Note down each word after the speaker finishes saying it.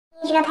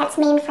Genopets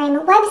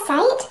mainframe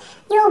website,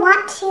 you'll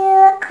want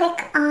to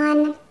click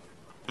on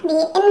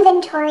the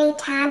Inventory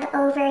tab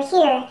over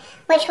here,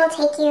 which will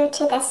take you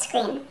to this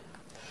screen.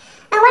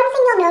 Now, one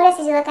thing you'll notice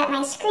as you look at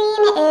my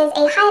screen is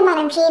a high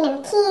amount of gene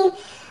and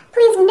key.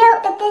 Please note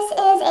that this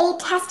is a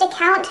test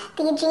account.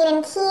 The gene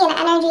and key and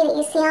energy that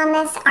you see on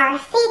this are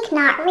fake,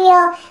 not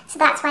real, so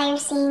that's why you're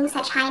seeing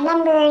such high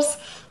numbers.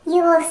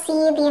 You will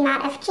see the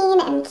amount of gene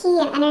and key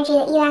and energy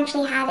that you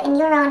actually have in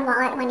your own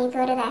wallet when you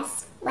go to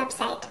this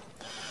website.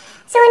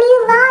 So when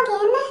you log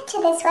in to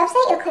this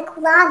website, you'll click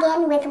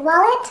Login with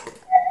Wallet.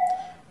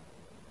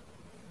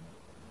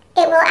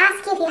 It will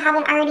ask you if you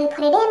haven't already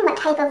put it in, what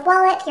type of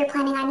wallet you're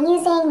planning on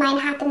using. Mine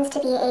happens to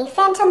be a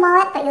Phantom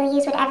wallet, but you'll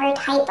use whatever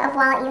type of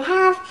wallet you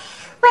have.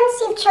 Once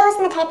you've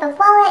chosen the type of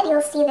wallet,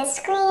 you'll see the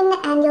screen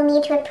and you'll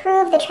need to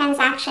approve the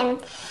transaction.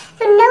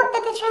 So note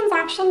that the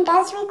transaction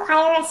does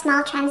require a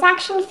small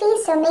transaction fee,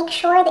 so make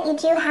sure that you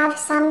do have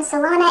some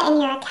Solana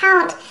in your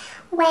account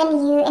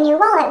in your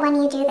wallet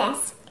when you do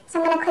this. So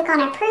I'm going to click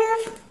on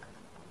Approve.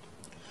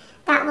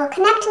 That will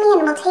connect me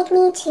and will take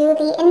me to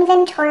the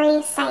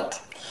inventory site.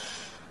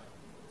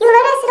 You'll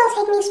notice it'll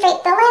take me straight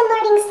to the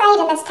landlording site.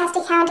 In this test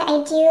account,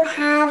 I do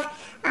have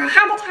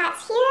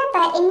habitats here,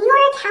 but in your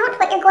account,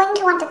 what you're going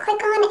to want to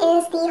click on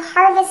is the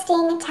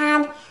Harvesting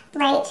tab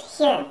right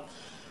here.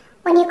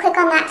 When you click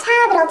on that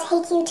tab,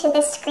 it'll take you to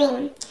this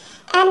screen.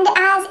 And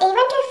as a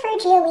renter for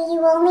GOE,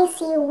 you will only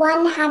see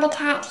one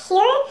habitat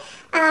here,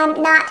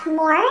 not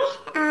more.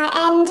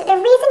 And the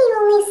reason you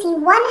only see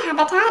one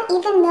habitat,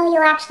 even though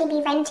you'll actually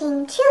be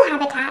renting 2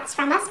 habitats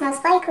from us,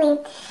 most likely,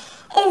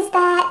 is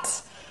that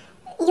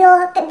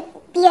you'll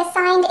be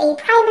assigned a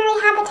primary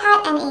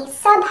habitat and a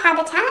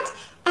sub-habitat,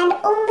 and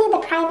only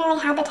the primary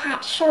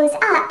habitat shows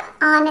up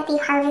on the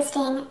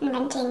harvesting and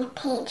renting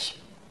page.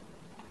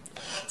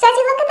 So as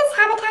you look at this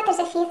habitat, there's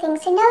a few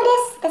things to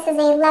notice. This is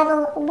a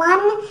level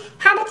 1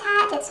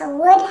 habitat. It's a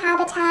wood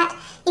habitat.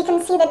 You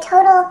can see the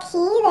total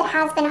key that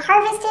has been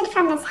harvested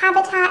from this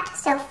habitat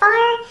so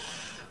far.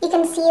 You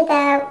can see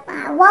the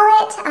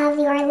wallet of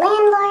your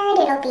landlord.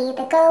 It'll be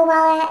the Go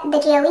wallet, the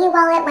GOE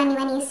wallet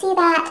when you see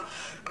that.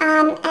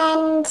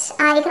 And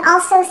you can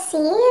also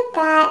see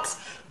that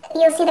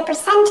you'll see the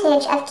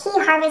percentage of key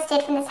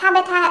harvested from this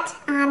habitat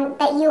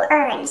that you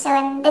earn. So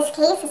in this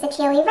case, as a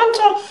GOE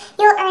renter,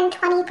 you'll earn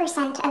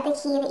 20% of the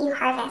key that you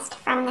harvest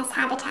from this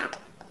habitat.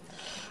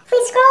 If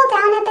we scroll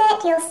down a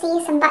bit, you'll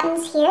see some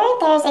buttons here.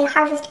 There's a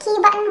Harvest Key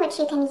button, which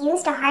you can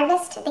use to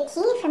harvest the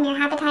key from your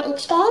habitat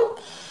each day.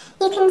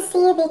 You can see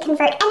the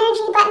Convert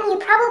Energy button.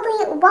 You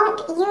probably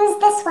won't use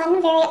this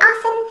one very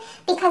often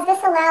because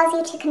this allows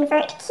you to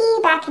convert key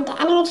back into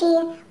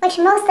energy, which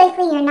most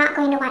likely you're not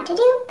going to want to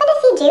do, but if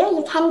you do,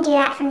 you can do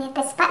that from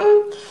this button.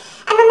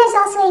 And then there's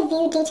also a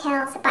View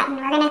Details button.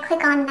 We're going to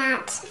click on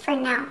that for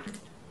now.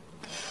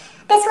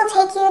 This will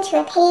take you to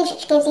a page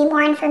which gives you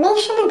more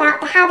information about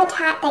the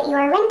habitat that you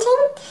are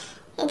renting.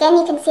 Again,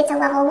 you can see it's a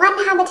level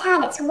 1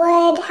 habitat, it's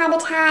wood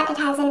habitat, it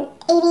has an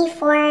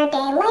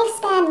 84-day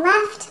lifespan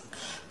left.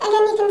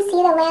 Again, you can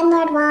see the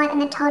landlord wallet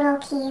and the total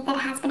key that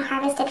has been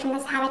harvested from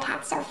this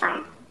habitat so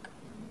far.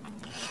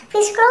 If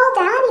we scroll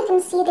down, you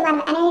can see the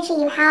amount of energy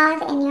you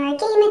have in your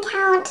game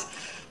account.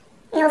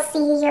 You'll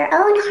see your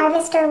own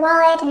harvester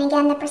wallet, and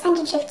again, the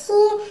percentage of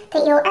key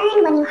that you'll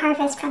earn when you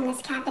harvest from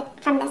this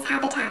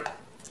habitat.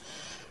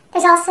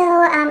 There's also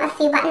a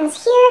few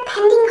buttons here.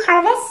 Pending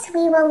harvests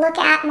we will look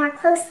at more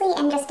closely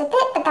in just a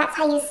bit, but that's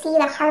how you see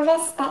the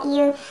harvests that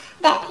you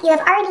have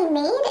already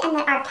made and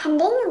that are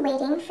pending,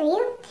 waiting for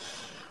you.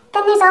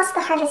 Then there's also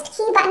the Harvest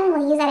Key button.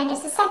 We'll use that in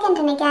just a second,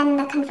 and again,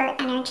 the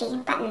Convert Energy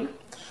button.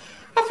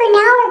 But for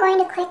now, we're going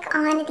to click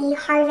on the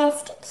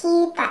Harvest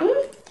Key button,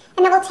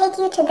 and it will take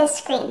you to this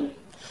screen.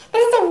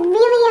 This is a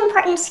really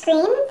important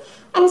screen,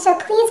 and so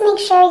please make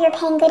sure you're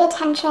paying good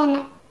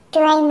attention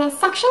during this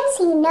section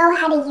so you know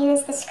how to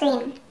use the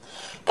screen.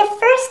 The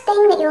first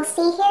thing that you'll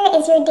see here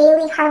is your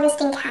daily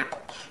harvesting cap.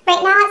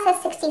 Right now it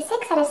says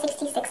 66 out of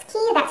 66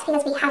 key. That's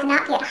because we have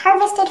not yet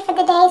harvested for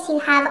the day, so you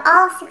have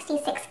all 66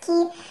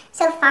 key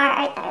so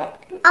far,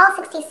 all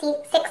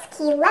 66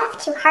 key left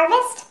to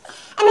harvest.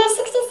 And there's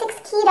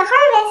 66 key to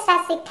harvest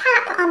as the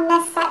cap on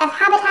this set of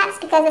habitats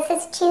because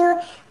this is 2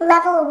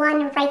 level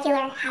 1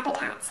 regular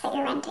habitats that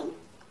you're renting.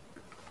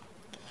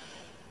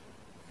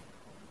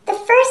 The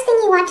first thing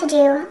you want to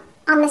do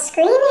on the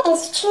screen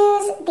is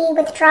choose the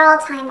withdrawal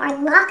time or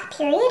lock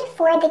period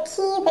for the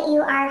key that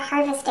you are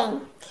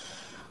harvesting.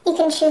 You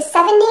can choose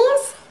 7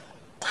 days,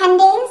 10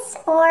 days,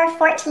 or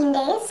 14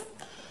 days.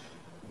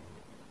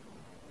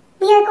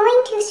 We are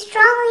going to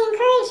strongly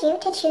encourage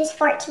you to choose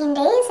 14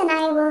 days, and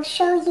I will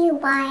show you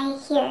why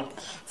here.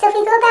 So if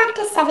we go back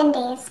to 7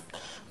 days,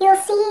 you'll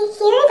see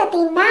here that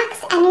the max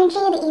energy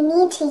that you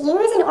need to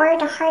use in order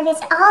to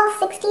harvest all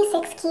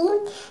 66 key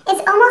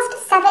is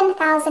almost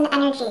 7,000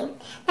 energy.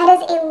 That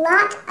is a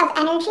lot of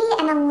energy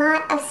and a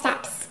lot of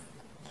steps.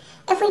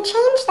 If we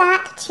change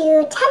that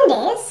to 10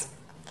 days,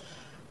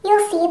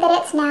 you'll see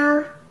that it's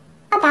now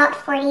about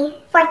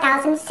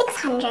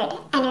 44,600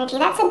 energy.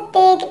 That's a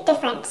big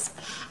difference.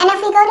 And if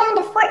we go down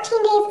to 14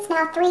 days, it's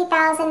now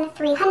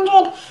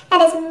 3,300.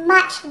 That is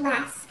much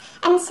less.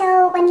 And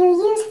so when you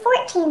use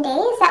 14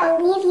 days, that will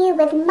leave you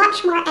with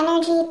much more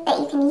energy that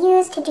you can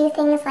use to do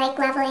things like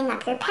leveling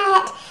up your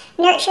pet,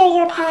 nurture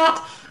your pet,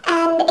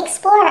 and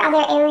explore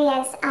other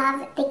areas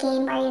of the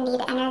game where you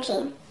need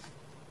energy.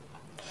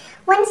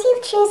 Once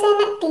you've chosen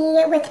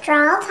the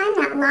withdrawal time,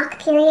 that lock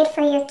period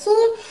for your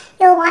key,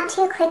 you'll want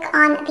to click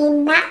on the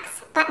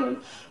max button.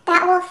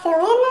 That will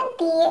fill in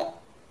the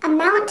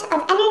amount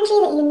of energy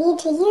that you need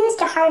to use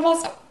to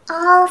harvest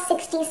all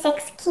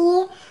 66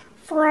 key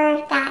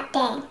for that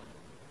day.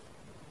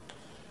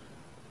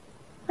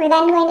 We're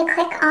then going to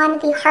click on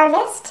the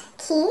Harvest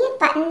Key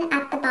button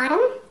at the bottom,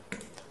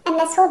 and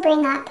this will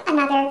bring up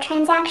another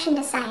transaction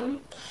to sign.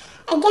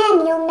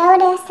 Again, you'll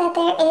notice that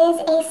there is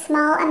a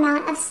small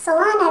amount of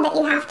Solana that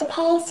you have to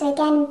pay, so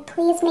again,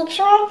 please make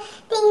sure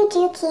that you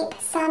do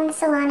keep some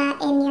Solana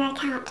in your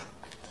account.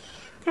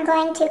 We're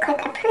going to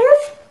click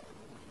Approve,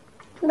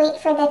 wait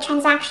for the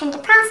transaction to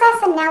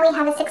process, and now we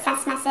have a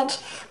success message.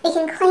 We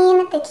can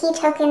claim the key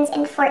tokens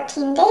in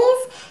 14 days,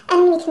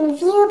 and we can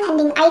view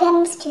pending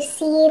items to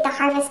see the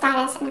harvest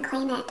status and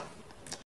claim it.